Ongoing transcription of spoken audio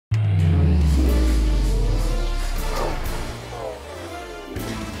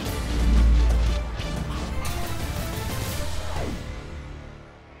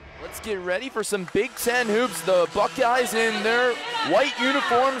get ready for some Big Ten hoops. The Buckeyes in their white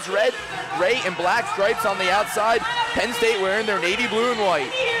uniforms, red, gray, and black stripes on the outside. Penn State wearing their navy blue and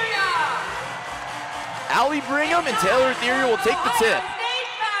white. Allie Brigham and Taylor Ethereal will take the tip.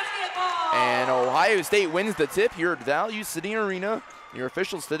 And Ohio State wins the tip here at Value City Arena. Your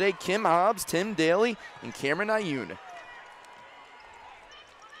officials today, Kim Hobbs, Tim Daly, and Cameron Ayoun.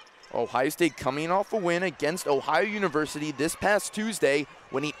 Ohio State coming off a win against Ohio University this past Tuesday,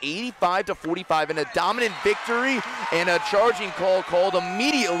 winning 85-45 in a dominant victory, and a charging call called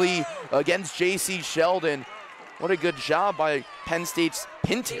immediately against J.C. Sheldon. What a good job by Penn State's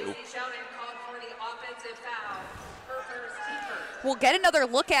Pinto. We'll get another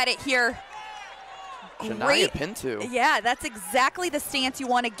look at it here. Shania Pinto. Yeah, that's exactly the stance you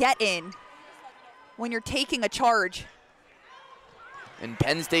want to get in when you're taking a charge. And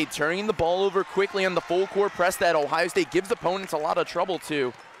Penn State turning the ball over quickly on the full court press that Ohio State gives opponents a lot of trouble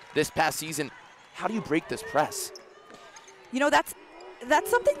to this past season. How do you break this press? You know, that's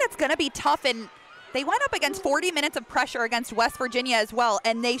something that's going to be tough, and they went up against 40 minutes of pressure against West Virginia as well,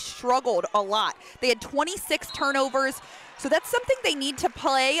 and they struggled a lot. They had 26 turnovers, so that's something they need to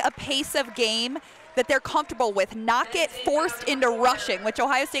play a pace of game that they're comfortable with, not get forced into rushing, which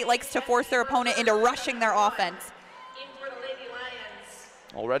Ohio State likes to force their opponent into rushing their offense.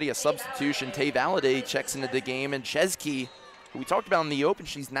 Already a substitution. Tay Valladay checks into the game, and Chesky, who we talked about in the open,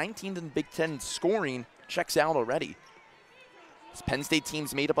 she's 19th in the Big Ten scoring, checks out already. This Penn State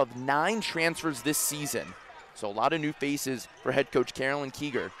team's made up of 9 transfers this season, so a lot of new faces for head coach Carolyn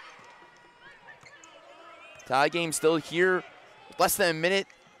Keeger. Tie game still here, less than a minute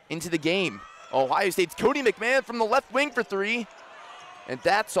into the game. Ohio State's Cody McMahon from the left wing for 3. And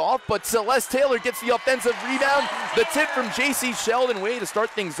that's off, but Celeste Taylor gets the offensive rebound. The tip from J.C. Sheldon, way to start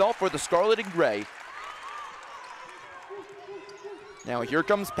things off for the Scarlet and Gray. Now here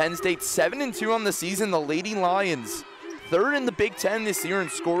comes Penn State, 7-2 on the season. The Lady Lions, 3rd in the Big Ten this year in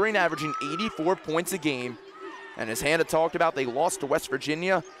scoring, averaging 84 points a game. And as Hannah talked about, they lost to West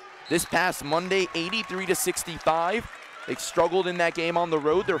Virginia this past Monday, 83-65. They struggled in that game on the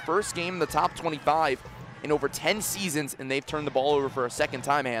road, their first game in the top 25 in over 10 seasons, and they've turned the ball over for a second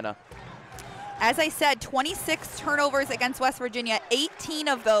time, Hannah. As I said, 26 turnovers against West Virginia. 18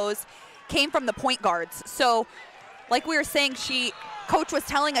 of those came from the point guards. So, like we were saying, Coach was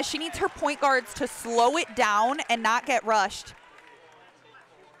telling us she needs her point guards to slow it down and not get rushed.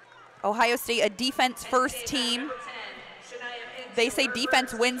 Ohio State, a defense-first team. They say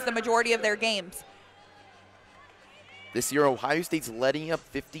defense wins the majority of their games. This year, Ohio State's letting up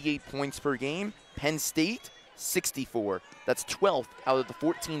 58 points per game. Penn State, 64. That's 12th out of the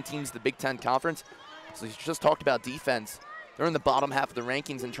 14 teams of the Big Ten Conference. So you just talked about defense. They're in the bottom half of the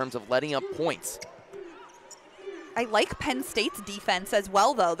rankings in terms of letting up points. I like Penn State's defense as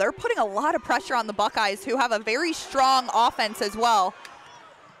well, though. They're putting a lot of pressure on the Buckeyes, who have a very strong offense as well.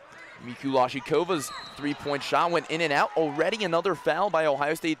 Mikulashikova's three-point shot went in and out. Already another foul by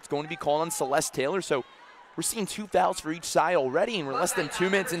Ohio State. It's going to be called on Celeste Taylor. So we're seeing 2 fouls for each side already, and we're less than 2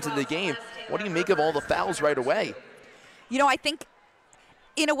 minutes into the game. What do you make of all the fouls right away? You know, I think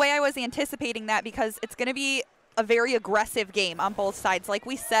in a way I was anticipating that, because it's going to be a very aggressive game on both sides. Like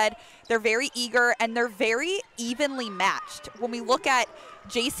we said, they're very eager and they're very evenly matched. When we look at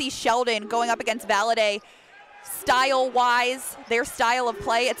J.C. Sheldon going up against Valladay, style-wise, their style of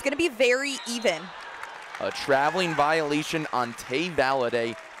play, it's going to be very even. A traveling violation on Tay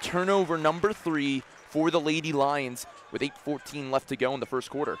Valladay, turnover number 3 for the Lady Lions with 8:14 left to go in the first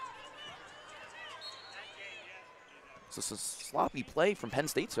quarter. So it's a sloppy play from Penn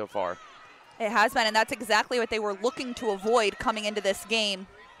State so far. It has been, and that's exactly what they were looking to avoid coming into this game.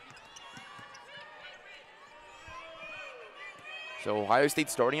 So Ohio State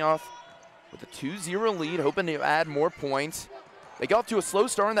starting off with a 2-0 lead, hoping to add more points. They got off to a slow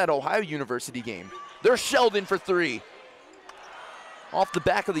start in that Ohio University game. There's Sheldon for 3. Off the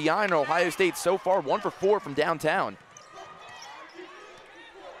back of the iron, Ohio State so far 1 for 4 from downtown.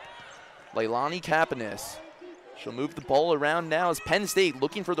 Leilani Kapanis. She'll move the ball around now as Penn State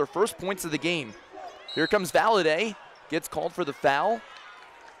looking for their first points of the game. Here comes Valladay. Gets called for the foul.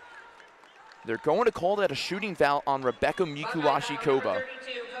 They're going to call that a shooting foul on Rebecca Mikulashikova.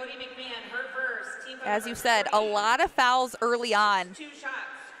 As you said, a lot of fouls early on.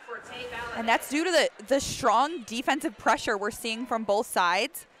 And that's due to the strong defensive pressure we're seeing from both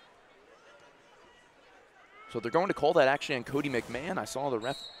sides. So they're going to call that actually on Cody McMahon. I saw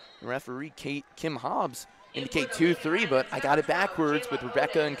the referee, Kim Hobbs, indicate 2-3, but I got it backwards with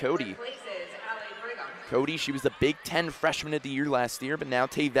Rebecca and Cody. Cody, she was the Big Ten Freshman of the Year last year, but now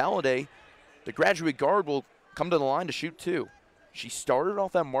Tay Valladay, the graduate guard, will come to the line to shoot 2. She started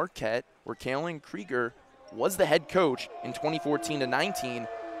off at Marquette, where Kaylin Krieger was the head coach in 2014 to 19.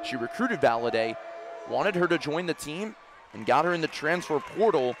 She recruited Valladay, wanted her to join the team, and got her in the transfer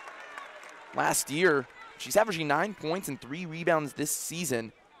portal last year. She's averaging 9 points and 3 rebounds this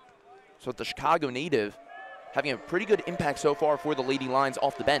season. So the Chicago native having a pretty good impact so far for the Lady Lions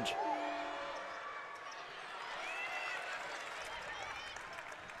off the bench.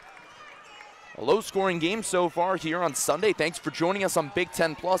 A low-scoring game so far here on Sunday. Thanks for joining us on Big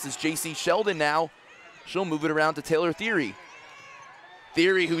Ten Plus. It's JC Sheldon now. She'll move it around to Taylor Theory.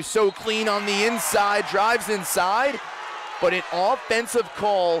 Theory, who's so clean on the inside, drives inside, but an offensive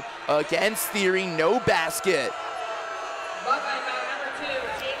call against Theory, no basket.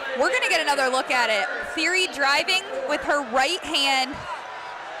 We're going to get another look at it. Theory driving with her right hand.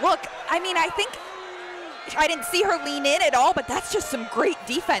 Look, I mean, I think I didn't see her lean in at all, but that's just some great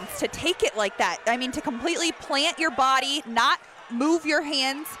defense to take it like that. I mean, to completely plant your body, not move your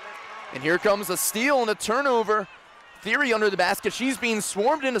hands. And here comes a steal and a turnover. Theory under the basket. She's being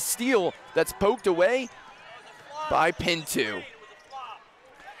swarmed in a steal that's poked away by Penn 2.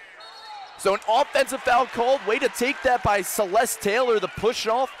 So an offensive foul called. Way to take that by Celeste Taylor, the push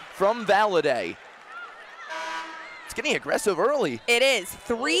off from Valladay. It's getting aggressive early. It is.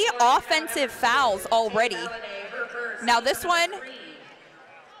 3 offensive fouls already. Now this one,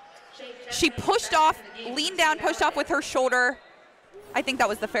 she pushed off, leaned down, pushed off with her shoulder. I think that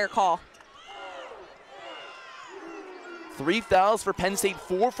was the fair call. 3 fouls for Penn State,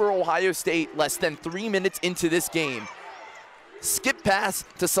 4 for Ohio State, less than 3 minutes into this game. Skip pass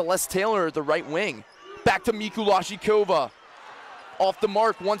to Celeste Taylor, the right wing. Back to Mikulashikova. Off the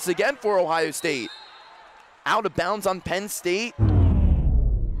mark once again for Ohio State. Out of bounds on Penn State.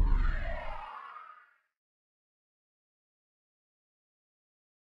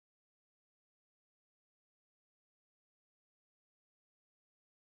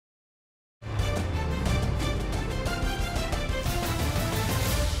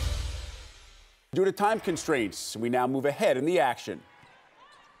 Due to time constraints, we now move ahead in the action.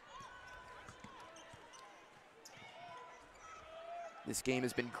 This game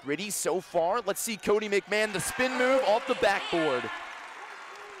has been gritty so far. Let's see Cody McMahon, the spin move off the backboard.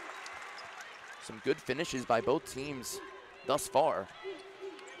 Some good finishes by both teams thus far.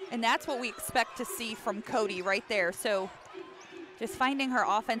 And that's what we expect to see from Cody right there. So just finding her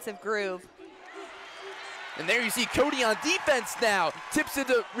offensive groove. And there you see Cody on defense now. Tips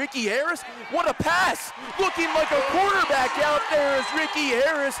into Ricky Harris. What a pass! Looking like a quarterback out there is Ricky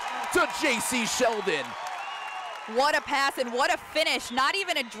Harris to JC Sheldon. What a pass and what a finish. Not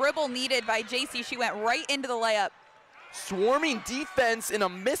even a dribble needed by JC. She went right into the layup. Swarming defense and a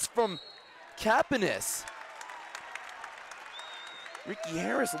miss from Kapanis. Ricky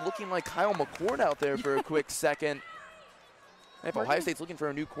Harris looking like Kyle McCord out there for a quick second. If Ohio State's looking for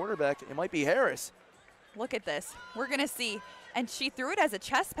a new quarterback, it might be Harris. Look at this. We're going to see. And she threw it as a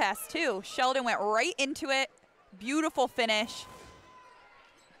chest pass, too. Sheldon went right into it. Beautiful finish.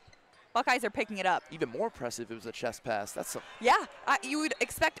 Buckeyes are picking it up. Even more impressive if it was a chest pass. That's some. Yeah, you would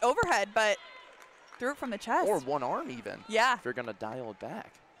expect overhead, but threw it from the chest. Or one arm even. Yeah. If you're going to dial it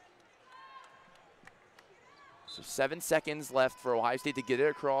back. So 7 seconds left for Ohio State to get it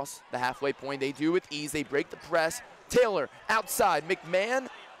across the halfway point. They do with ease. They break the press. Taylor outside. McMahon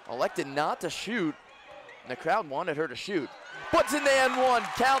elected not to shoot. And the crowd wanted her to shoot. Puts in the and one.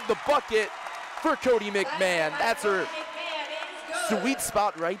 Count the bucket for Cody McMahon. That's her sweet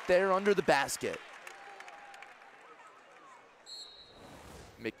spot right there under the basket.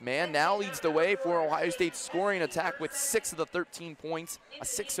 McMahon now leads the way for Ohio State's scoring attack with 6 of the 13 points. A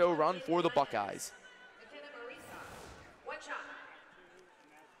 6-0 run for the Buckeyes.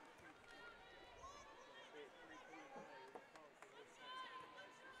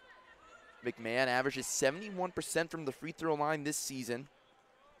 McMahon averages 71% from the free throw line this season.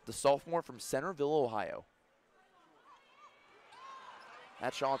 The sophomore from Centerville, Ohio.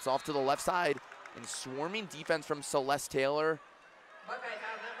 That shot's off to the left side. And swarming defense from Celeste Taylor,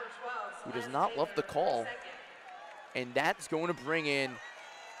 who does not love the call. And that's going to bring in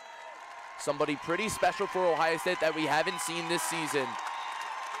somebody pretty special for Ohio State that we haven't seen this season.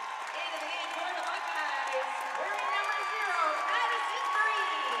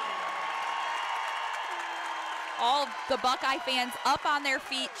 All the Buckeye fans up on their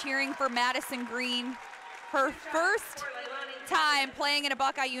feet cheering for Madison Green. Her first time playing in a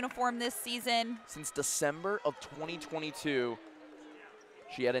Buckeye uniform this season. Since December of 2022.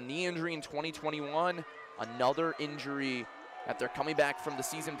 She had a knee injury in 2021, another injury after coming back from the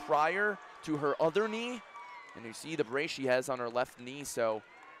season prior to her other knee. And you see the brace she has on her left knee. So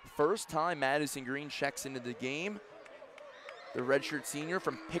first time Madison Green checks into the game. the redshirt senior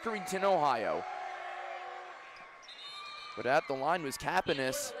from Pickerington, Ohio. But at the line was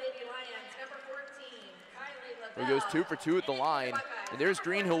Kapanis, who goes 2 for 2 at the line. And there's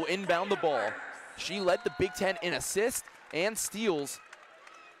Green, who will inbound the ball. She led the Big Ten in assists and steals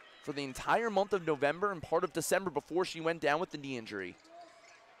for the entire month of November and part of December before she went down with the knee injury.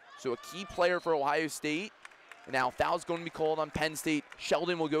 So a key player for Ohio State. And now foul's going to be called on Penn State.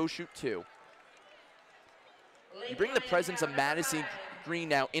 Sheldon will go shoot 2. You bring the presence of Madison Green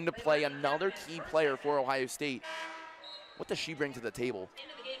now into play, another key player for Ohio State. What does she bring to the table?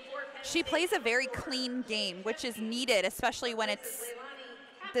 She plays a very clean game, which is needed, especially when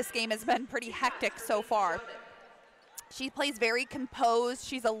this game has been pretty hectic so far. She plays very composed.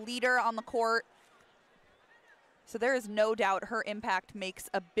 She's a leader on the court. So there is no doubt her impact makes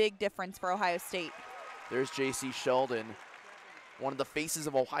a big difference for Ohio State. There's J.C. Sheldon, one of the faces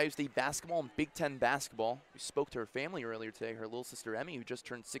of Ohio State basketball and Big Ten basketball. We spoke to her family earlier today, her little sister Emmy, who just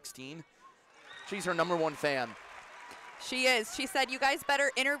turned 16. She's her #1 fan. She is. She said, you guys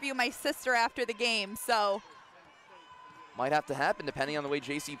better interview my sister after the game, so. Might have to happen depending on the way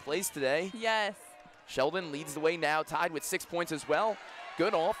J.C. plays today. Yes. Sheldon leads the way now, tied with 6 points as well.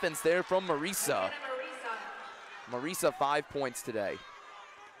 Good offense there from Marisa. Marisa 5 points today.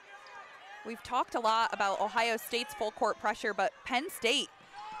 We've talked a lot about Ohio State's full court pressure, but Penn State,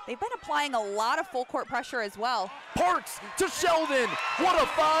 they've been applying a lot of full court pressure as well. Parks to Sheldon. What a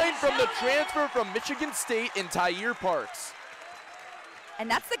find from the transfer from Michigan State in Tyre Parks. And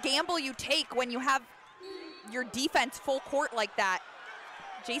that's the gamble you take when you have your defense full court like that.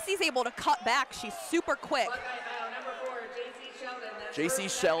 JC's able to cut back. She's super quick. J.C.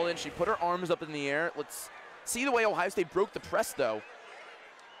 Sheldon, she put her arms up in the air. Let's see the way Ohio State broke the press, though.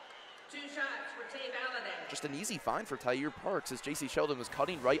 2 shots for Tay Valladay. Just an easy find for Tyre Parks as J.C. Sheldon was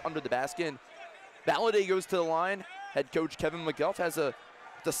cutting right under the basket. Valladay goes to the line. Head coach Kevin McGuff has a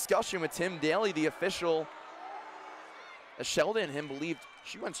discussion with Tim Daly, the official. As Sheldon and him believed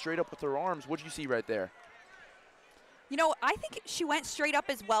she went straight up with her arms. What did you see right there? You know, I think she went straight up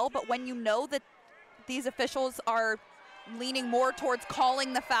as well, but when you know that these officials are leaning more towards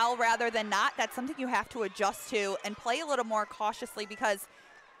calling the foul rather than not, that's something you have to adjust to and play a little more cautiously, because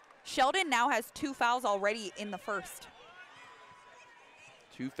Sheldon now has 2 fouls already in the first.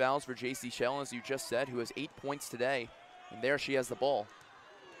 2 fouls for J.C. Sheldon, as you just said, who has 8 points today. And there she has the ball.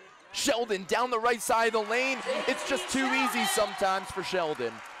 Sheldon down the right side of the lane. It's just too easy sometimes for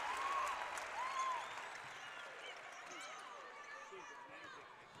Sheldon.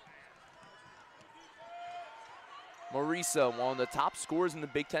 Marisa, one of the top scorers in the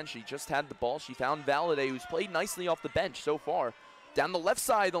Big Ten. She just had the ball. She found Valladay, who's played nicely off the bench so far. Down the left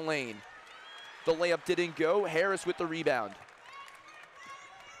side of the lane. The layup didn't go. Harris with the rebound.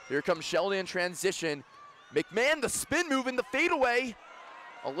 Here comes Sheldon in transition. McMahon, the spin move and the fadeaway.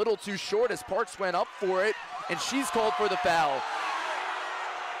 A little too short as Parks went up for it, and she's called for the foul.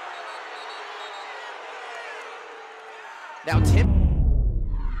 Now Tim.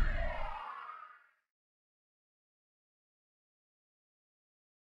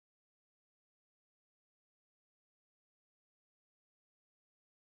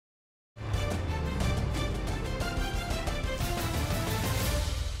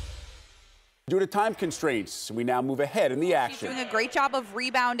 Due to time constraints, we now move ahead in the action. She's doing a great job of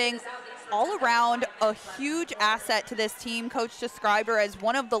rebounding all around, a huge asset to this team. Coach described her as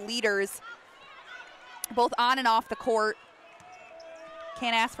one of the leaders, both on and off the court.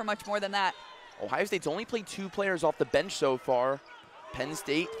 Can't ask for much more than that. Ohio State's only played 2 players off the bench so far. Penn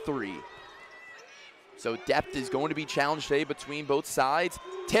State 3. So depth is going to be challenged today between both sides.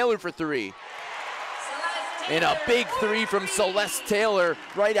 Taylor for 3. And a big 3 from Celeste Taylor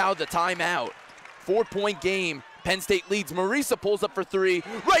right out of the timeout. 4-point game. Penn State leads. Marisa pulls up for 3.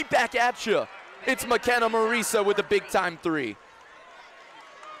 Right back at you. It's McKenna Marisa with a big-time 3.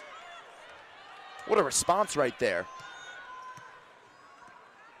 What a response right there.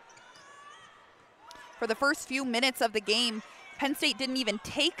 For the first few minutes of the game, Penn State didn't even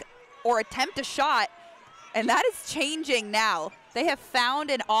take or attempt a shot, and that is changing now. They have found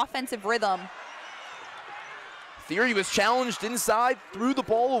an offensive rhythm. Theory was challenged inside, threw the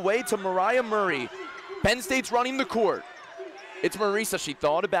ball away to Mariah Murray. Penn State's running the court. It's Marisa. She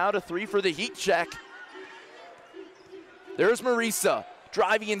thought about a 3 for the heat check. There's Marisa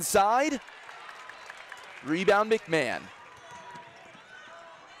driving inside. Rebound McMahon.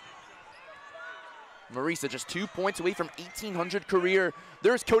 Marisa just 2 points away from 1,800 career.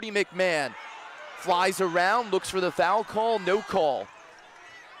 There's Cody McMahon. Flies around, looks for the foul call, no call.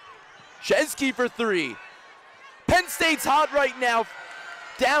 Chesky for 3. Penn State's hot right now.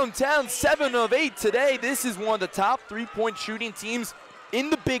 Downtown, 7 of 8 today. This is one of the top three-point shooting teams in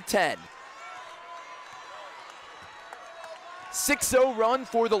the Big Ten. 6-0 run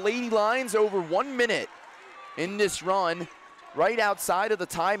for the Lady Lions, over 1 minute in this run, right outside of the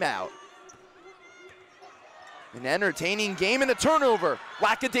timeout. An entertaining game and a turnover.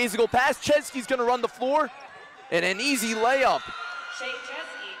 Lackadaisical pass. Chesky's going to run the floor, and an easy layup.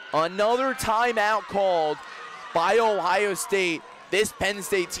 Another timeout called by Ohio State. This Penn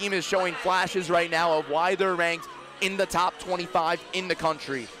State team is showing flashes right now of why they're ranked in the top 25 in the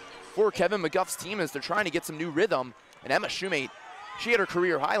country. For Kevin McGuff's team, as they're trying to get some new rhythm, and Emma Shoemate, she had her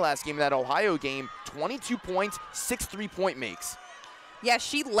career high last game in that Ohio game, 22 points, 6 3-point makes. Yeah,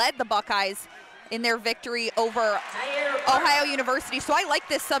 she led the Buckeyes in their victory over Ohio University. So I like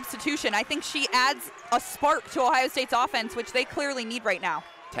this substitution. I think she adds a spark to Ohio State's offense, which they clearly need right now.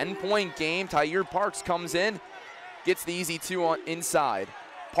 10-point game. Tyre Parks comes in, gets the easy 2 on inside.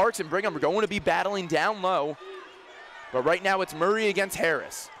 Parks and Brigham are going to be battling down low, but right now it's Murray against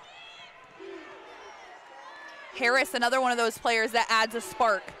Harris. Harris, another one of those players that adds a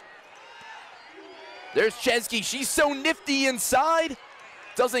spark. There's Chesky. She's so nifty inside.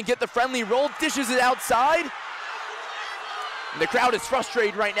 Doesn't get the friendly roll, dishes it outside. And the crowd is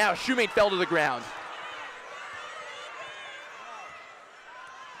frustrated right now. Shoemate fell to the ground.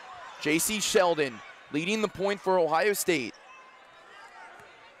 J.C. Sheldon leading the point for Ohio State.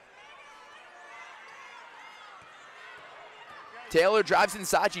 Taylor drives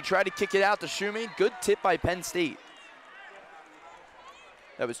inside. She tried to kick it out to Shoemate. Good tip by Penn State.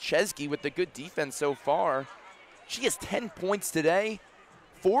 That was Chesky with the good defense so far. She has 10 points today,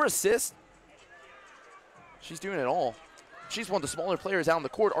 4 assists. She's doing it all. She's one of the smaller players out on the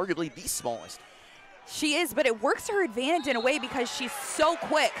court, arguably the smallest. She is, but it works to her advantage in a way because she's so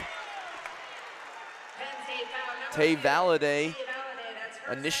quick. Tay Valladay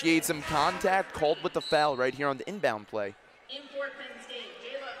initiates some contact, called with the foul right here on the inbound play.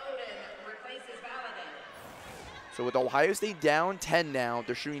 So with Ohio State down 10 now,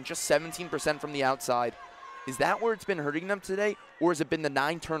 they're shooting just 17% from the outside. Is that where it's been hurting them today, or has it been the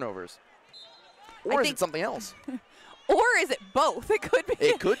 9 turnovers? Or is it something else? Or is it both? It could be.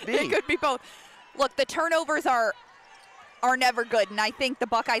 It could be. It could be both. Look, the turnovers are never good, and I think the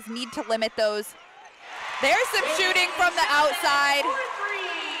Buckeyes need to limit those. There's some shooting from the outside.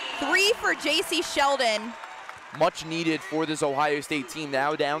 3 for J.C. Sheldon. Much needed for this Ohio State team,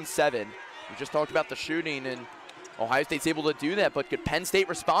 now down 7. We just talked about the shooting, and Ohio State's able to do that, but could Penn State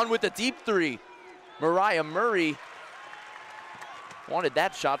respond with a deep 3? Mariah Murray wanted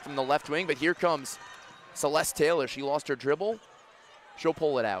that shot from the left wing, but here comes Celeste Taylor. She lost her dribble. She'll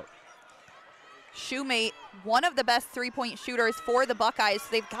pull it out. Shoemate, one of the best 3-point shooters for the Buckeyes. So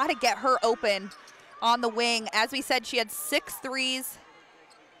they've got to get her open on the wing. As we said, she had 6 threes.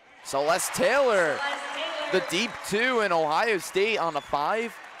 Celeste Taylor, the deep 2, in Ohio State on a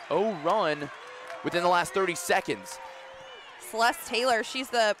 5-0 run within the last 30 seconds. Celeste Taylor, she's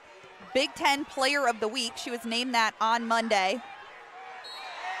the Big Ten Player of the Week. She was named that on Monday.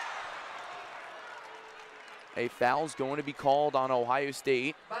 A foul's going to be called on Ohio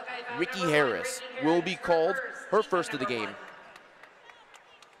State. Ricky Harris will be called, her first of the game.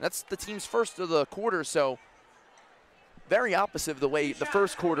 That's the team's first of the quarter, so very opposite of the way the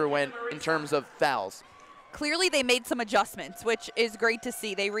first quarter went in terms of fouls. Clearly they made some adjustments, which is great to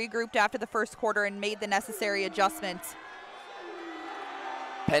see. They regrouped after the first quarter and made the necessary adjustments.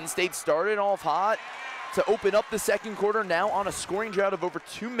 Penn State started off hot to open up the second quarter, now on a scoring drought of over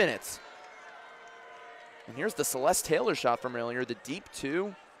 2 minutes. And here's the Celeste Taylor shot from earlier, the deep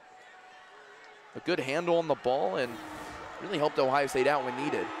 2. A good handle on the ball and really helped Ohio State out when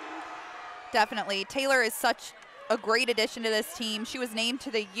needed. Definitely. Taylor is such a great addition to this team. She was named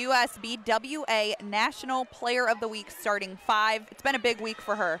to the USBWA National Player of the Week starting 5. It's been a big week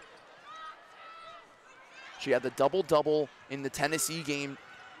for her. She had the double-double in the Tennessee game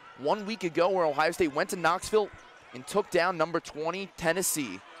 1 week ago, where Ohio State went to Knoxville and took down number 20,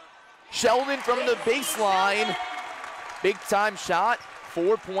 Tennessee. Sheldon from the baseline. Big-time shot.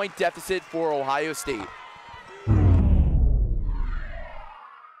 4-point deficit for Ohio State.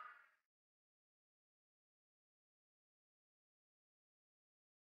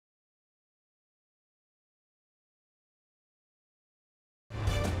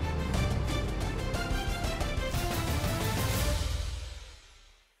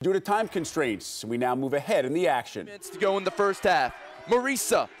 Due to time constraints, we now move ahead in the action. Minutes to go in the first half.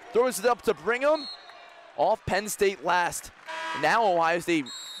 Marisa throws it up to Brigham. Off Penn State last. Now Ohio State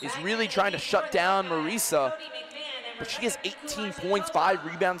is really trying to shut down Marisa, but she has 18 points, 5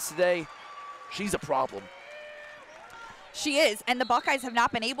 rebounds today. She's a problem. She is, and the Buckeyes have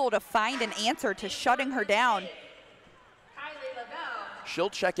not been able to find an answer to shutting her down. She'll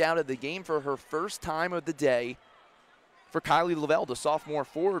check out of the game for her first time of the day for Kylie Lavelle, the sophomore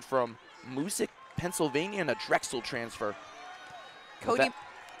forward from Moosic, Pennsylvania, and a Drexel transfer. Cody.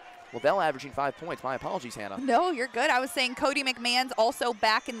 Lavelle averaging 5 points. My apologies, Hannah. No, you're good. I was saying Cody McMahon's also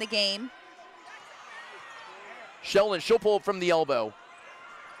back in the game. Sheldon, she'll pull it from the elbow.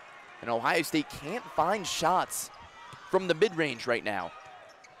 And Ohio State can't find shots from the mid-range right now.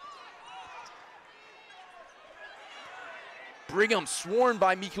 Brigham swarmed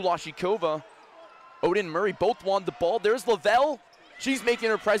by Mikulashikova. Odin and Murray both wanted the ball. There's Lavelle. She's making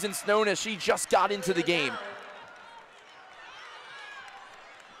her presence known as she just got into the game.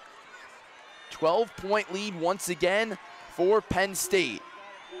 12-point lead once again for Penn State.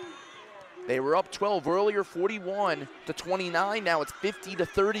 They were up 12 earlier, 41-29. Now it's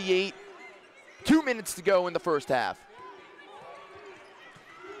 50-38. 2 minutes to go in the first half.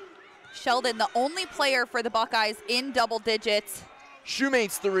 Sheldon, the only player for the Buckeyes in double digits.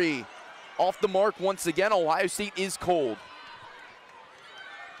 Shoemate's three. Off the mark once again. Ohio State is cold.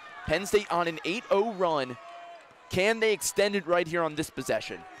 Penn State on an 8-0 run. Can they extend it right here on this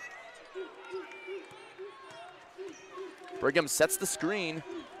possession? Brigham sets the screen.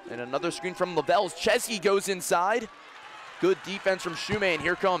 And another screen from Lavelle's. Chesky goes inside. Good defense from Shoemate. And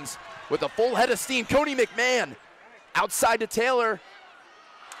here comes, with a full head of steam, Cody McMahon. Outside to Taylor.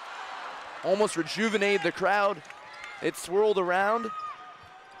 Almost rejuvenated the crowd. It swirled around.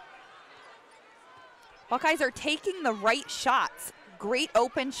 Buckeyes are taking the right shots. Great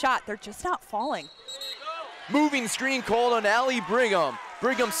open shot. They're just not falling. Moving screen called on Allie Brigham.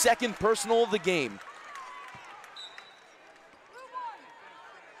 Brigham's second personal of the game.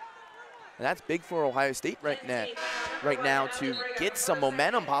 And that's big for Ohio State right now to get some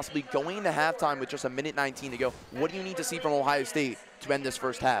momentum, possibly going into halftime with just 1:19 to go. What do you need to see from Ohio State to end this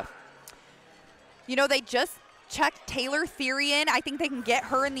first half? You know, they just checked Taylor Theory in. I think they can get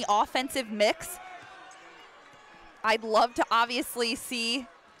her in the offensive mix. I'd love to obviously see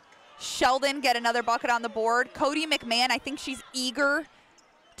Sheldon get another bucket on the board. Cody McMahon, I think she's eager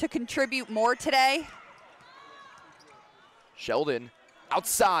to contribute more today. Sheldon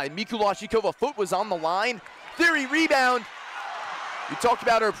outside. Mikulashikova foot was on the line. Theory rebound. We talked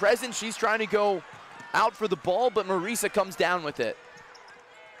about her presence. She's trying to go out for the ball, but Marisa comes down with it.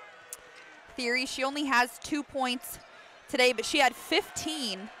 Theory, she only has 2 points today, but she had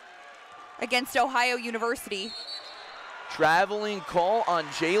 15 against Ohio University. Traveling call on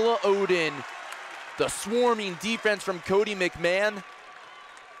Jayla Odin. The swarming defense from Cody McMahon.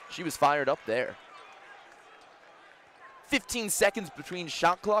 She was fired up there. 15 seconds between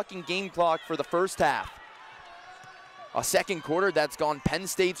shot clock and game clock for the first half. A second quarter that's gone Penn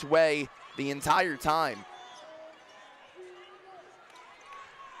State's way the entire time.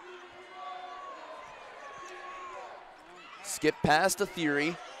 Skip pass to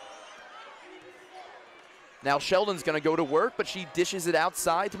Theory. Now Sheldon's gonna go to work, but she dishes it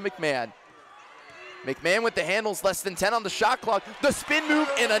outside to McMahon. McMahon with the handles, less than 10 on the shot clock. The spin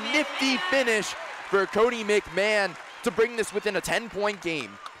move and a nifty finish for Cody McMahon to bring this within a 10-point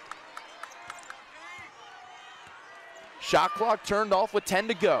game. Shot clock turned off with 10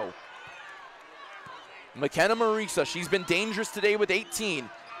 to go. McKenna Marisa, she's been dangerous today with 18.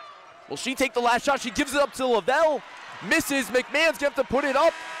 Will she take the last shot? She gives it up to Lavelle. Misses. McMahon's gonna have to put it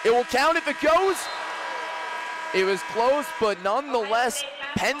up. It will count if it goes. It was close, but nonetheless,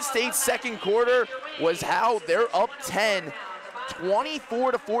 Penn State's second quarter was how they're up 10.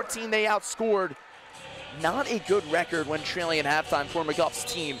 24-14, they outscored. Not a good record when trailing at halftime for McGuff's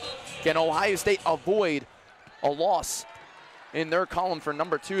team. Can Ohio State avoid a loss in their column for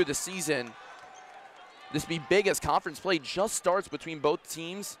number 2 of the season? This be big as conference play just starts between both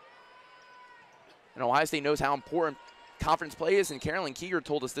teams. And Ohio State knows how important conference play is, and Carolyn Keeger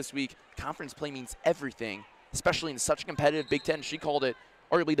told us this week, conference play means everything, especially in such a competitive Big Ten. She called it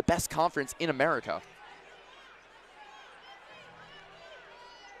arguably the best conference in America.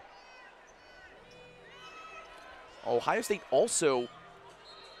 Ohio State also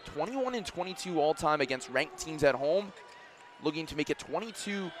 21-22 all-time against ranked teams at home, looking to make it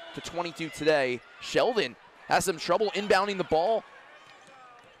 22-22 today. Sheldon has some trouble inbounding the ball.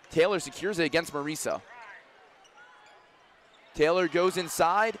 Taylor secures it against Marisa. Taylor goes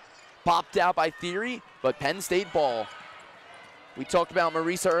inside, popped out by Theory, but Penn State ball. We talked about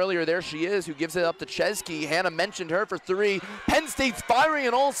Marisa earlier. There she is, who gives it up to Chesky. Hannah mentioned her for 3. Penn State's firing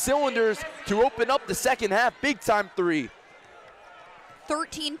on all cylinders to open up the second half. Big time 3.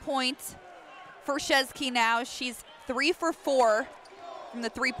 13 points for Chesky now. She's 3 for 4 from the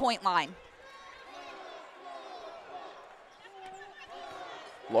 3-point line.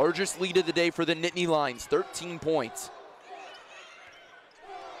 Largest lead of the day for the Nittany Lions, 13 points.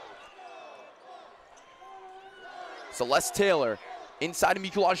 Celeste Taylor inside of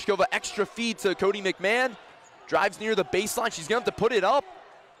Mikulashikova, extra feed to Cody McMahon. Drives near the baseline, she's gonna have to put it up.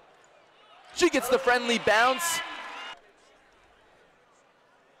 She gets the friendly bounce.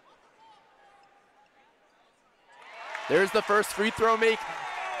 There's the first free throw make.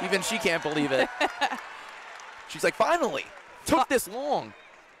 Even she can't believe it. She's like, finally, took this long.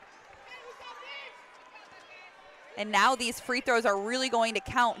 And now these free throws are really going to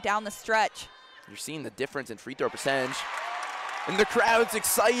count down the stretch. You're seeing the difference in free throw percentage. And the crowd's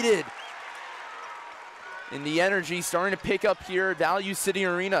excited. And the energy starting to pick up here at Value City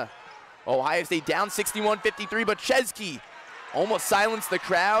Arena. Ohio State down 61-53, but Chesky almost silenced the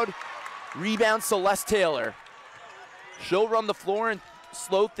crowd. Rebound Celeste Taylor. She'll run the floor and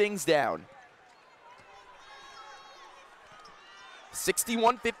slow things down.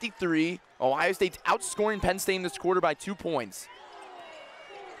 61-53. Ohio State's outscoring Penn State in this quarter by 2 points.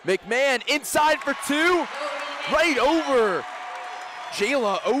 McMahon inside for two. Right over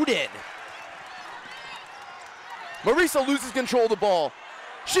Jayla Oden. Marisa loses control of the ball.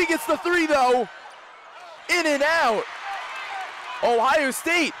 She gets the three though. In and out. Ohio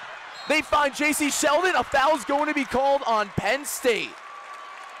State, they find J.C. Sheldon. A foul's going to be called on Penn State.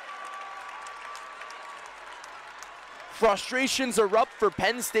 Frustrations erupt for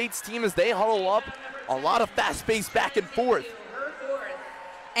Penn State's team as they huddle up. A lot of fast-paced back and forth.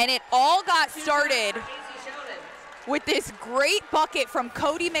 And it all got started with this great bucket from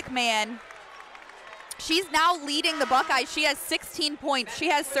Cody McMahon. She's now leading the Buckeyes. She has 16 points. She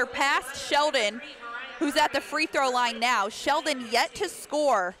has surpassed Sheldon, who's at the free throw line now. Sheldon yet to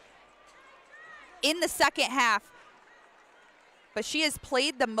score in the second half, but she has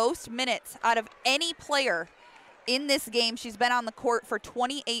played the most minutes out of any player in this game. She's been on the court for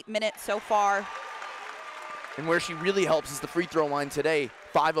 28 minutes so far. And where she really helps is the free throw line today,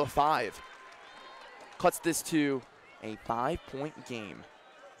 5 of 5. Cuts this to a 5-point game.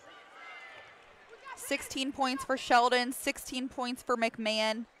 16 points for Sheldon, 16 points for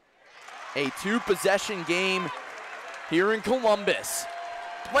McMahon. A 2-possession game here in Columbus.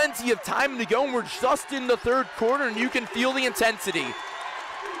 Plenty of time to go, and we're just in the third quarter, and you can feel the intensity.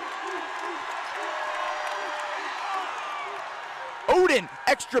 Oden,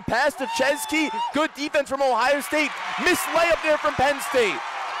 extra pass to Chesky. Good defense from Ohio State. Missed layup there from Penn State.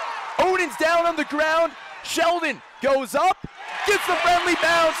 Oden's down on the ground. Sheldon goes up, gets the friendly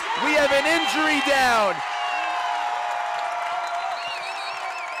bounce. We have an injury down.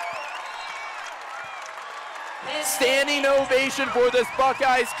 Standing ovation for this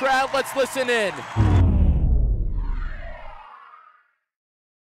Buckeyes crowd. Let's listen in.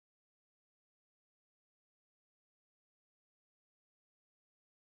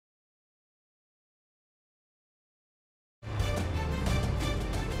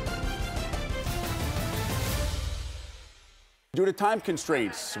 Due to time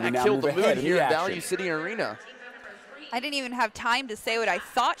constraints, we That now killed move the ahead mood in here the at action. Value City Arena. I didn't even have time to say what I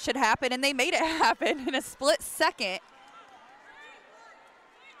thought should happen, and they made it happen in a split second.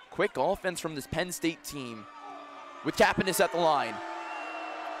 Quick offense from this Penn State team with Kapanis at the line.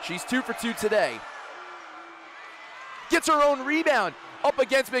 She's 2 for 2 today. Gets her own rebound up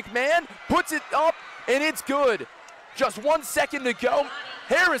against McMahon, puts it up, and it's good. Just 1 second to go.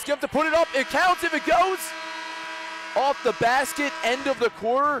 Harris going to put it up. It counts if it goes. Off the basket, end of the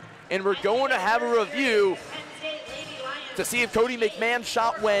quarter, and we're going to have a review to see if Cody McMahon's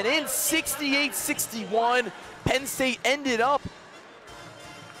shot went in. 68-61. Penn State ended up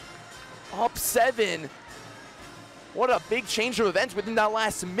 7. What a big change of events within that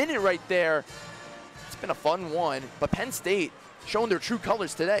last minute right there. It's been a fun one, but Penn State showing their true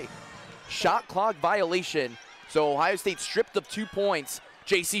colors today. Shot clock violation, so Ohio State stripped of 2 points.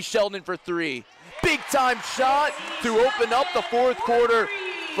 J.C. Sheldon for 3. Big time shot to open up the fourth quarter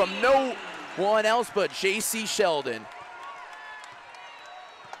from no one else but J.C. Sheldon.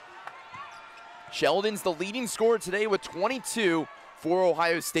 Sheldon's the leading scorer today with 22 for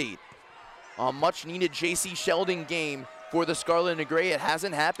Ohio State. A much needed J.C. Sheldon game for the Scarlet and Gray. It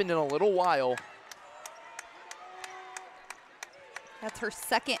hasn't happened in a little while. That's her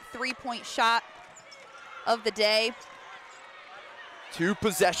second three-point shot of the day.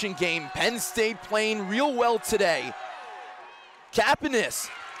 2-possession game. Penn State playing real well today. Kapanis.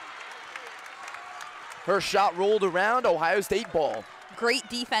 Her shot rolled around. Ohio State ball. Great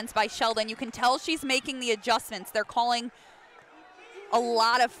defense by Sheldon. You can tell she's making the adjustments. They're calling a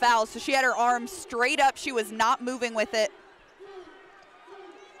lot of fouls, so she had her arms straight up. She was not moving with it.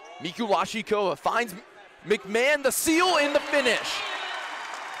 Mikulashikova finds McMahon, the seal in the finish.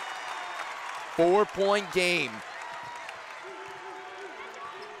 4-point game.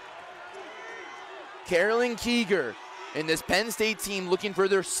 Carolyn Keeger and this Penn State team looking for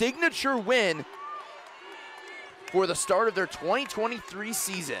their signature win for the start of their 2023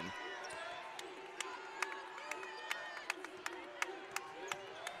 season.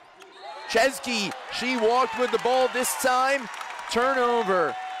 Chesky, she walked with the ball this time.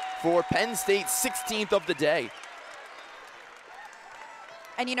 Turnover for Penn State, 16th of the day.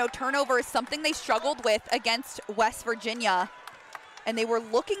 And you know, turnover is something they struggled with against West Virginia. And they were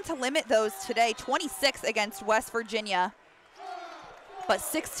looking to limit those today, 26 against West Virginia. But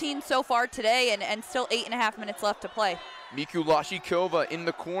 16 so far today, and still 8.5 minutes left to play. Miku Lashikova in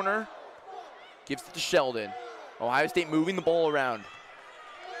the corner, gives it to Sheldon. Ohio State moving the ball around.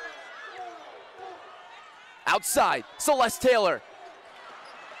 Outside, Celeste Taylor.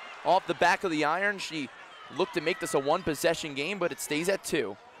 Off the back of the iron, she looked to make this a one-possession game, but it stays at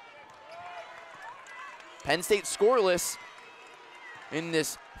 2. Penn State scoreless in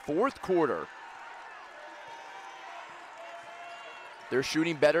this 4th quarter. They're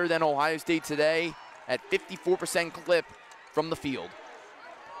shooting better than Ohio State today at 54% clip from the field.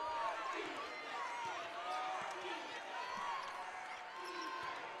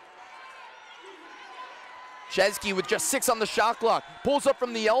 Chesky with just 6 on the shot clock. Pulls up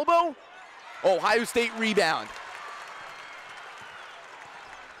from the elbow. Ohio State rebound.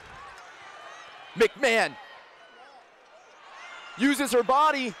 McMahon uses her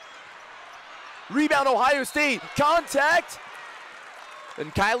body. Rebound Ohio State. Contact.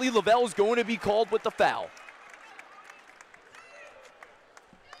 And Kylie Lavelle is going to be called with the foul.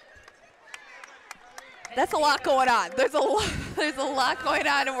 That's a lot going on. There's a lot going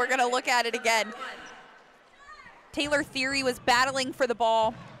on, and we're going to look at it again. Taylor Theory was battling for the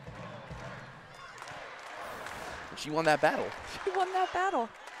ball. She won that battle. She won that battle.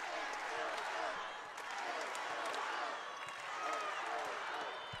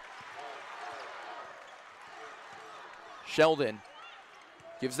 Sheldon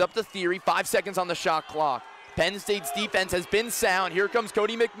gives up the Theory, 5 seconds on the shot clock. Penn State's defense has been sound. Here comes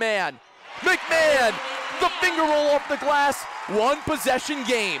Cody McMahon. McMahon, the finger roll off the glass, one possession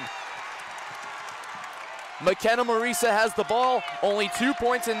game. McKenna Marisa has the ball, only 2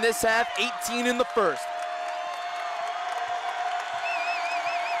 points in this half, 18 in the first.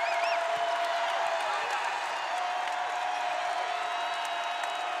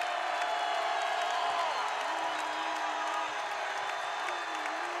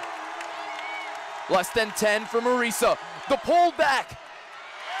 Less than 10 for Marisa. The pull back.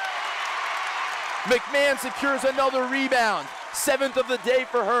 McMahon secures another rebound. 7th of the day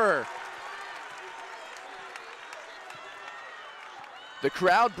for her. The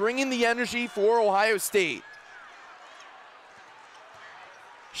crowd bringing the energy for Ohio State.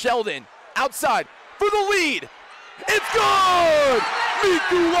 Sheldon outside for the lead. It's good!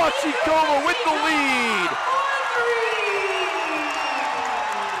 Miku Lashikova with the lead.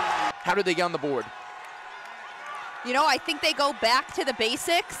 How did they get on the board? You know, I think they go back to the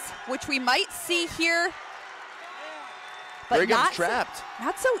basics, which we might see here. But Very good, trapped.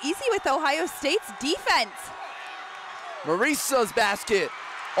 Not so easy with Ohio State's defense. Marisa's basket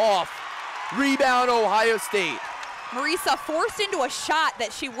off. Rebound Ohio State. Marisa forced into a shot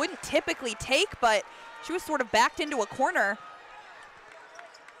that she wouldn't typically take, but she was sort of backed into a corner.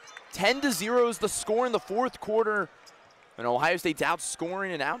 10-0 is the score in the 4th quarter. And Ohio State's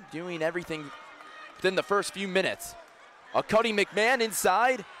outscoring and outdoing everything within the first few minutes. A Cody McMahon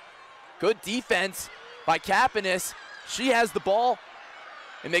inside. Good defense by Kapanis. She has the ball.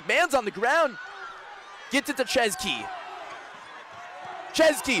 And McMahon's on the ground. Gets it to Chesky.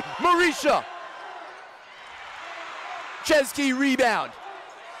 Chesky, Marisha. Chesky rebound.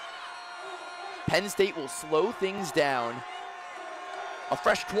 Penn State will slow things down. A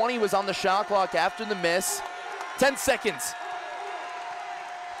fresh 20 was on the shot clock after the miss. 10 seconds.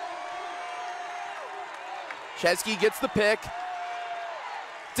 Chesky gets the pick.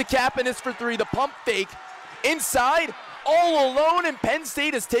 To Kapanis for 3, the pump fake. Inside, all alone, and Penn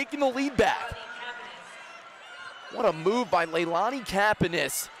State has taken the lead back. What a move by Leilani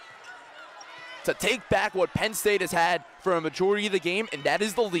Kapanis to take back what Penn State has had for a majority of the game, and that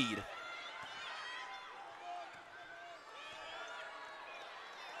is the lead.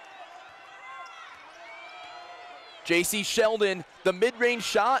 J.C. Sheldon, the mid-range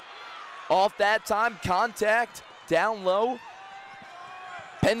shot, off that time, contact, down low.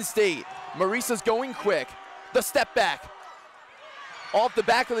 Penn State, Marisa's going quick. The step back. Off the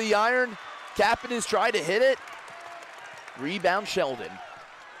back of the iron, Kapanis tried to hit it. Rebound Sheldon.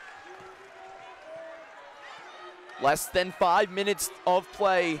 Less than 5 minutes of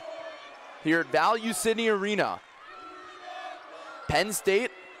play here at Value City Arena. Penn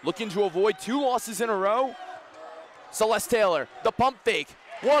State looking to avoid 2 losses in a row. Celeste Taylor, the pump fake.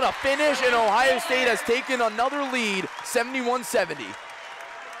 What a finish, and Ohio State has taken another lead, 71-70.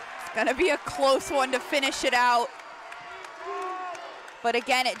 It's gonna be a close one to finish it out. But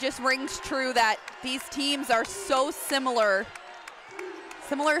again, it just rings true that these teams are so similar.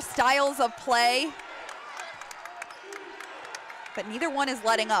 Similar styles of play. But neither one is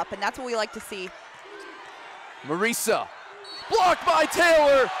letting up, and that's what we like to see. Marisa, blocked by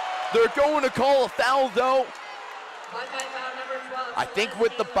Taylor. They're going to call a foul, though. I think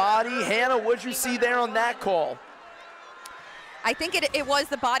with the body. Hannah, what'd you see there on that call? I think it was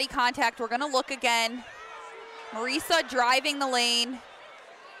the body contact. We're gonna look again. Marisa driving the lane.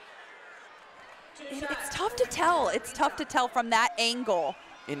 It's tough to tell. It's tough to tell from that angle.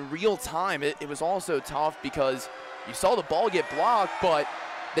 In real time, it was also tough because you saw the ball get blocked, but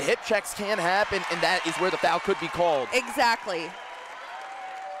the hip checks can happen, and that is where the foul could be called. Exactly.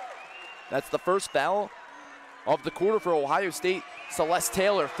 That's the first foul of the quarter for Ohio State. Celeste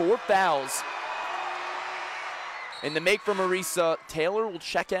Taylor, 4 fouls. And the make for Marisa, Taylor will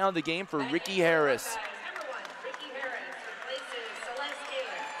check out of the game for Ricky Harris.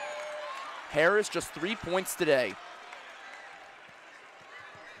 Harris just 3 points today.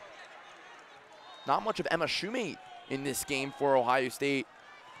 Not much of Emma Shoemate in this game for Ohio State.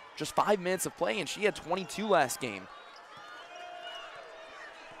 Just 5 minutes of play, and she had 22 last game.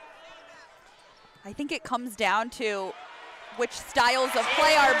 I think it comes down to which styles of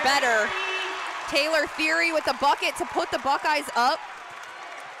play are better. Taylor Theory with the bucket to put the Buckeyes up.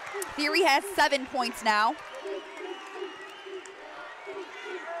 Theory has 7 points now.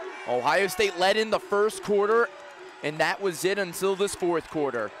 Ohio State led in the first quarter, and that was it until this fourth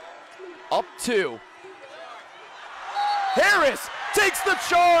quarter. Up 2. Harris takes the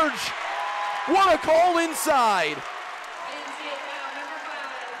charge. What a call inside.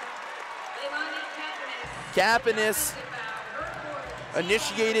 Kapanis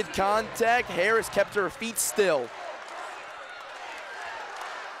initiated contact. Harris kept her feet still.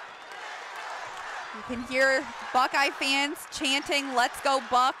 You can hear Buckeye fans chanting, "Let's go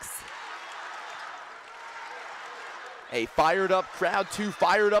Bucks." A fired up crowd, 2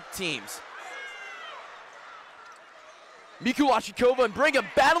 fired up teams. Mikulashikova and Brigham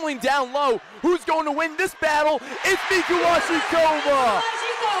battling down low. Who's going to win this battle? It's Mikulashikova.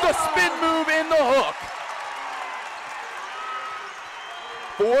 The spin move in the hook.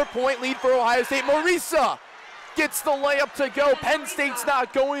 4-point lead for Ohio State. Marisa gets the layup to go. Penn State's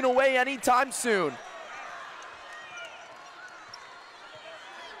not going away anytime soon.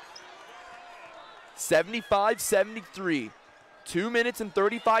 (75-73). 2 minutes and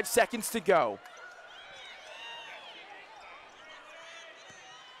 35 seconds to go.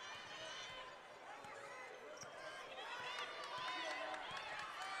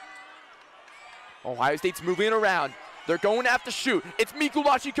 Ohio State's moving around. They're going to have to shoot. It's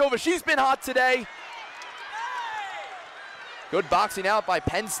Mikulashikova. She's been hot today. Good boxing out by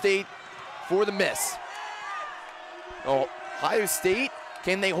Penn State for the miss. Ohio State,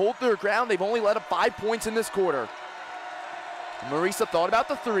 can they hold their ground? They've only let up 5 points in this quarter. Marisa thought about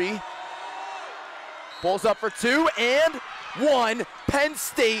the 3. Pulls up for 2 and 1. Penn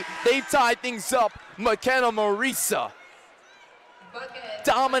State, they've tied things up. McKenna Marisa,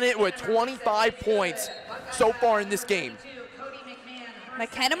 dominant with 25 points so far in this game.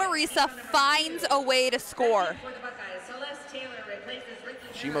 McKenna Marisa finds a way to score.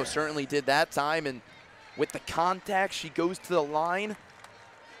 She most certainly did that time, and with the contact, she goes to the line.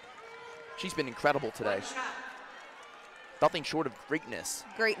 She's been incredible today. Nothing short of greatness.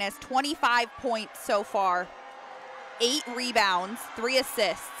 Greatness, 25 points so far. 8 rebounds, 3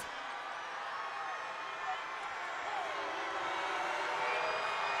 assists.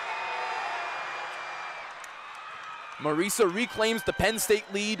 Marisa reclaims the Penn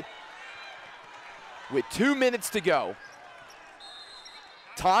State lead with 2 minutes to go.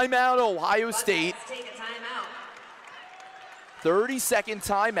 Timeout, Ohio State. 30-second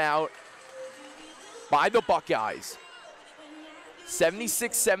timeout by the Buckeyes.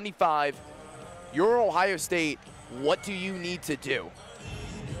 76-75. You're Ohio State. What do you need to do?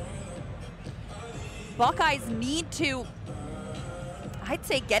 Buckeyes need to, I'd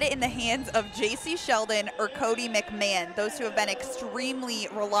say, get it in the hands of J.C. Sheldon or Cody McMahon, those who have been extremely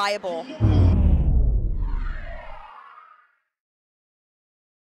reliable.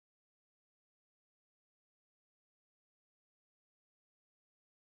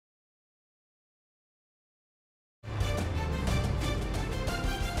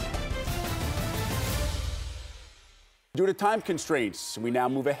 Due to time constraints, we now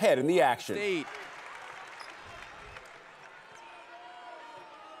move ahead in the action. State.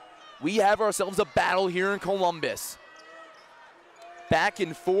 We have ourselves a battle here in Columbus. Back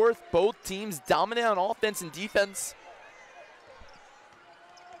and forth, both teams dominant on offense and defense.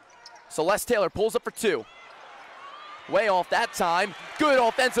 Celeste Taylor pulls up for two. Way off that time. Good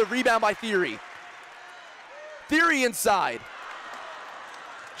offensive rebound by Theory. Theory inside.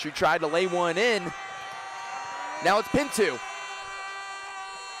 She tried to lay one in. Now it's pin two.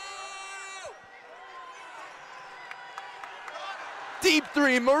 Deep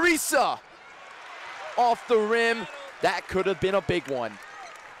three, Marisa. Off the rim. That could have been a big one.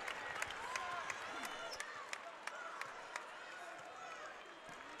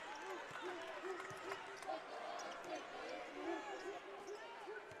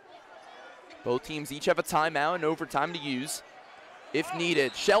 Both teams each have a timeout and overtime to use if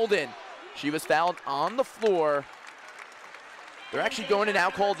needed. Sheldon, she was fouled on the floor. They're actually going to now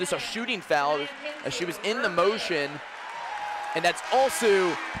call this a shooting foul as she was in the motion. And that's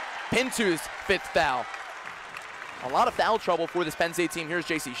also pin two's fifth foul. A lot of foul trouble for this Penn State team. Here's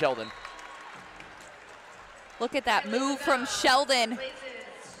JC Sheldon. Look at that move from Sheldon.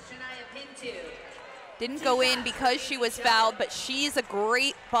 Didn't go in because she was fouled, but she's a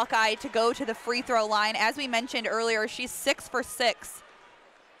great Buckeye to go to the free throw line. As we mentioned earlier, she's 6 for 6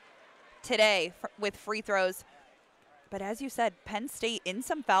 today with free throws. But as you said, Penn State in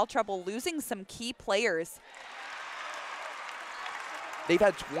some foul trouble, losing some key players. They've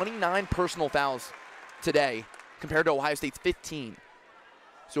had 29 personal fouls today compared to Ohio State's 15.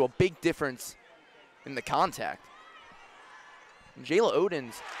 So a big difference in the contact. And Jayla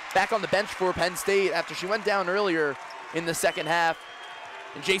Oden's back on the bench for Penn State after she went down earlier in the second half.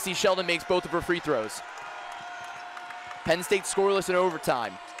 And JC Sheldon makes both of her free throws. Penn State scoreless in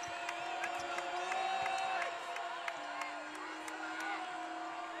overtime.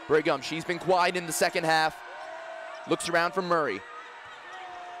 Brigham, she's been quiet in the second half. Looks around for Murray.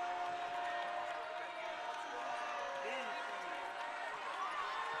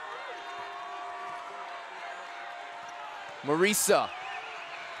 Marisa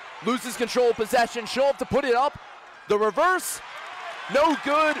loses control of possession. She'll have to put it up. The reverse, no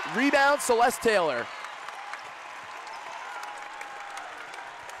good. Rebound, Celeste Taylor.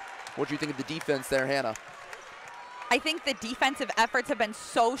 What do you think of the defense there, Hannah? I think the defensive efforts have been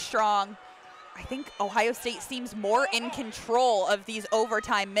so strong. I think Ohio State seems more in control of these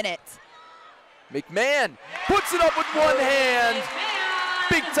overtime minutes. McMahon puts it up with one hand.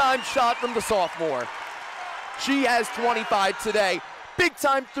 Big time shot from the sophomore. She has 25 today. Big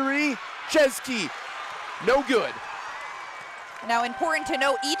time three, Chesky, no good. Now, important to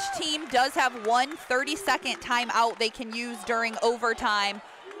note, each team does have one 30-second timeout they can use during overtime.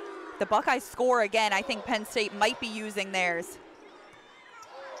 The Buckeyes score again. I think Penn State might be using theirs.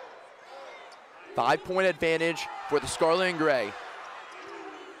 5-point advantage for the Scarlet and Gray.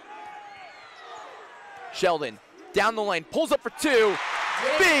 Sheldon down the lane, pulls up for two.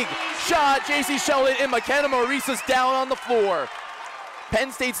 Big shot, JC Sheldon, and McKenna Marisa's down on the floor.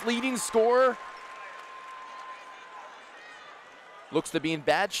 Penn State's leading scorer looks to be in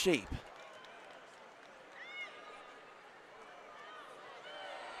bad shape.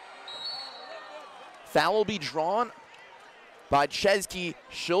 Foul will be drawn by Chesky.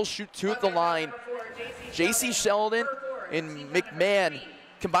 She'll shoot two at the line. JC Sheldon and McMahon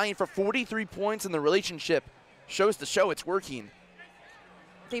combining for 43 points, and the relationship shows to show it's working.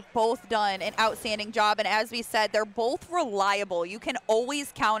 They've both done an outstanding job, and as we said, they're both reliable. You can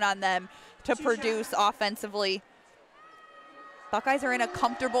always count on them to produce offensively. Buckeyes are in a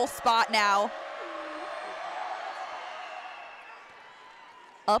comfortable spot now.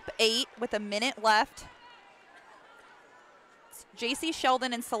 Up 8 with a minute left. JC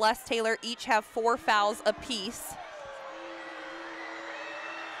Sheldon and Celeste Taylor each have 4 fouls apiece.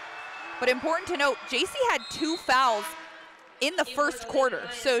 But important to note, JC had 2 fouls in the first quarter,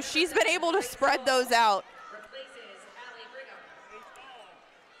 so she's been able to spread those out.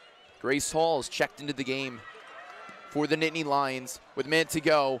 Grace Hall is checked into the game for the Nittany Lions with a minute to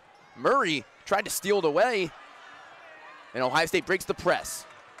go. Murray tried to steal it away, and Ohio State breaks the press.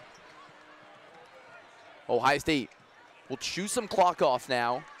 Ohio State will chew some clock off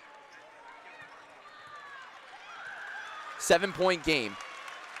now. 7-point game.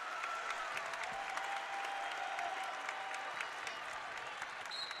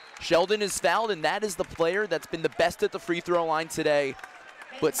 Sheldon is fouled, and that is the player that's been the best at the free throw line today.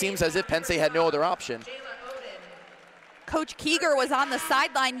 But it seems as if Penn State had no other option. Coach Keeger was on the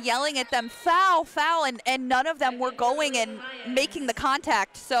sideline yelling at them, foul, foul, and none of them were going and making the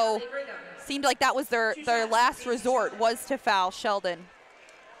contact. So seemed like that was their last resort, was to foul Sheldon.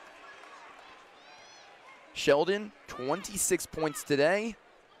 Sheldon, 26 points today.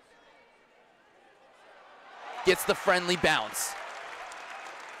 Gets the friendly bounce.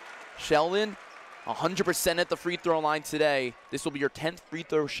 Sheldon, 100% at the free throw line today. This will be your 10th free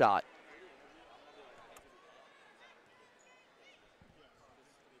throw shot.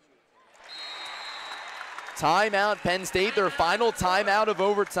 Timeout, Penn State, their final timeout of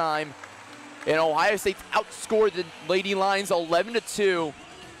overtime. And Ohio State outscored the Lady Lions 11-2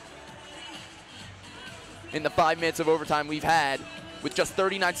 in the 5 minutes of overtime we've had with just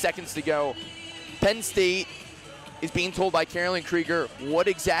 39 seconds to go. Penn State is being told by Carolyn Krieger what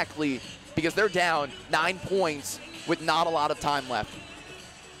exactly, because they're down 9 points with not a lot of time left.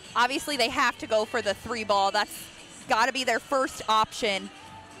 Obviously, they have to go for the 3-ball. That's got to be their first option.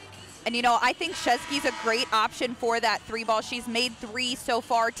 And, you know, I think Shesky's a great option for that 3-ball. She's made 3 so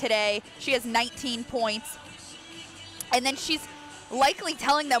far today. She has 19 points. And then she's likely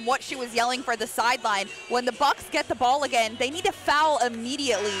telling them what she was yelling for the sideline. When the Bucks get the ball again, they need to foul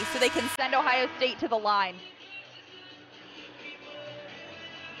immediately so they can send Ohio State to the line.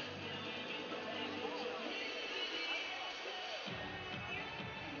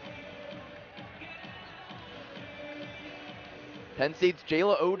 Penn State's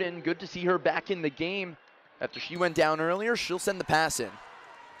Jayla Oden, good to see her back in the game. After she went down earlier, she'll send the pass in.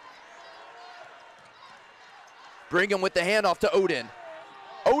 Brigham with the handoff to Oden.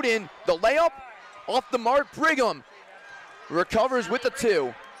 Oden, the layup, off the mark. Brigham recovers with the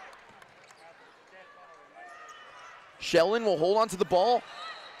 2. Sheldon will hold on to the ball,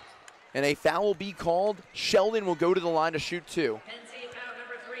 and a foul will be called. Sheldon will go to the line to shoot 2. Penn State foul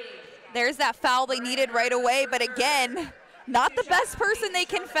number 3. There's that foul they needed right away, but again, not the best person they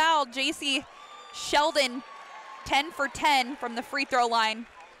can foul. JC Sheldon, 10 for 10 from the free throw line.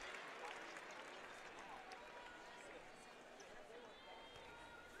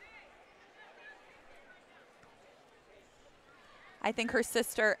 I think her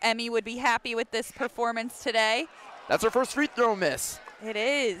sister, Emmy, would be happy with this performance today. That's her first free throw miss. It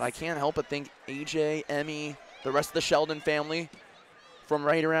is. I can't help but think AJ, Emmy, the rest of the Sheldon family from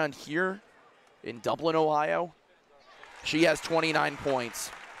right around here in Dublin, Ohio. She has 29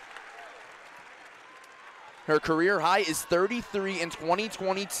 points. Her career high is 33 in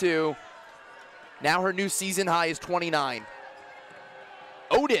 2022. Now her new season high is 29.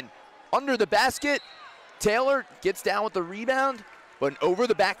 Oden under the basket. Taylor gets down with the rebound, but an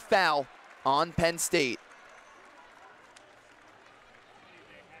over-the-back foul on Penn State.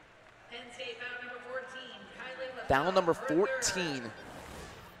 Penn State foul number 14. Kylie Foul number 14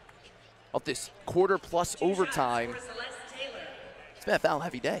 of this quarter-plus overtime. It's been a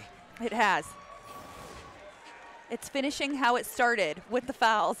foul-heavy day. It has. It's finishing how it started, with the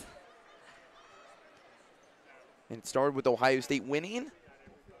fouls. And it started with Ohio State winning.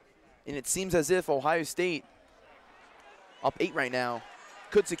 And it seems as if Ohio State, up 8 right now,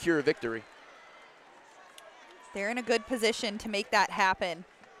 could secure a victory. They're in a good position to make that happen.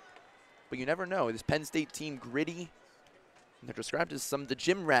 But you never know. This Penn State team, gritty. And they're described as some of the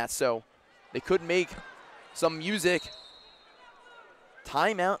gym rats, so they could make some music.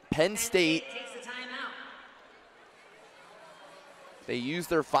 Timeout, Penn State. takes the timeout. They use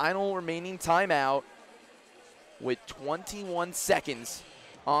their final remaining timeout with 21 seconds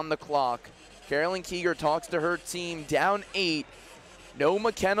on the clock. Carolyn Krieger talks to her team, down 8. No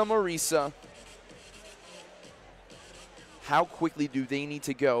McKenna Marisa. How quickly do they need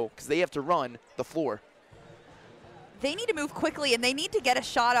to go? Because they have to run the floor. They need to move quickly, and they need to get a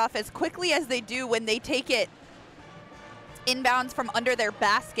shot off as quickly as they do when they take it inbounds from under their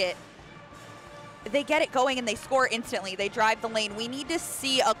basket. They get it going and they score instantly. They drive the lane. We need to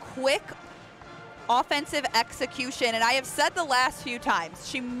see a quick offensive execution, and I have said the last few times,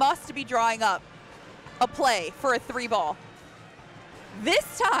 she must be drawing up a play for a 3-ball.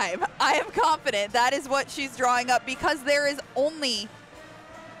 This time, I am confident that is what she's drawing up, because there is only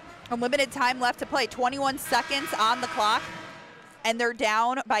a limited time left to play, 21 seconds on the clock, and they're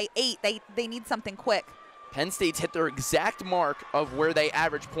down by 8. They need something quick. Penn State's hit their exact mark of where they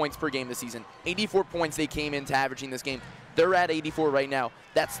average points per game this season. 84 points they came into averaging this game. They're at 84 right now.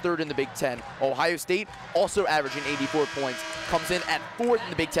 That's 3rd in the Big Ten. Ohio State also averaging 84 points. Comes in at 4th in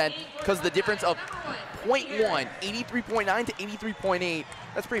the Big Ten because of the difference of 0.1, 83.9 to 83.8.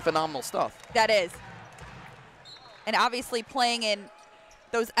 That's pretty phenomenal stuff. That is. And obviously playing in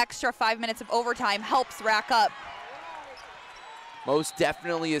those extra 5 minutes of overtime helps rack up. Most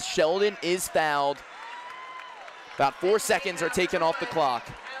definitely, as Sheldon is fouled. About 4 seconds are taken off the clock.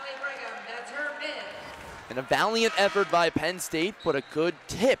 Kylie Brigham, that's her 5th. And a valiant effort by Penn State, but a good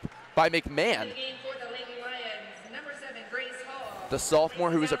tip by McMahon. The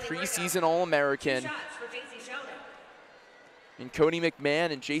sophomore who is a preseason All-American. And Cody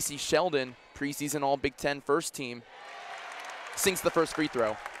McMahon and J.C. Sheldon, preseason All-Big Ten first team, sinks the first free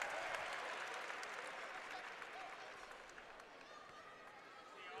throw.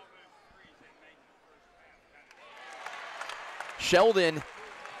 Sheldon,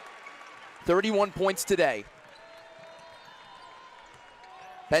 31 points today.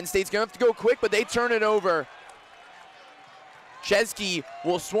 Penn State's gonna have to go quick, but they turn it over. Chesky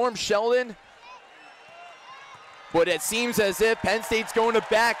will swarm Sheldon, but it seems as if Penn State's going to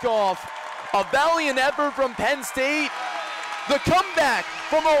back off. A valiant effort from Penn State. The comeback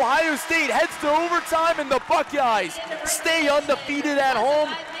from Ohio State heads to overtime, and the Buckeyes stay undefeated at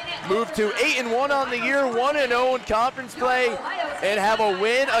home. Move to 8-1 on the year, 1-0 in conference play, and have a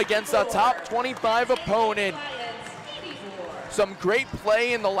win against a top 25 opponent. Some great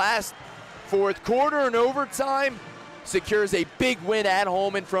play in the last fourth quarter and overtime. Secures a big win at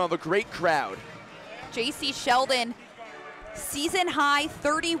home in front of a great crowd. J.C. Sheldon, season high,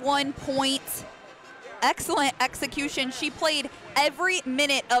 31 points. Excellent execution. She played every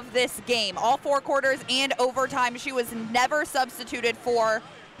minute of this game, all 4 quarters and overtime. She was never substituted for,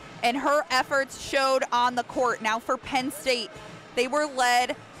 and her efforts showed on the court. Now for Penn State, they were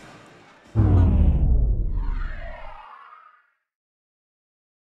led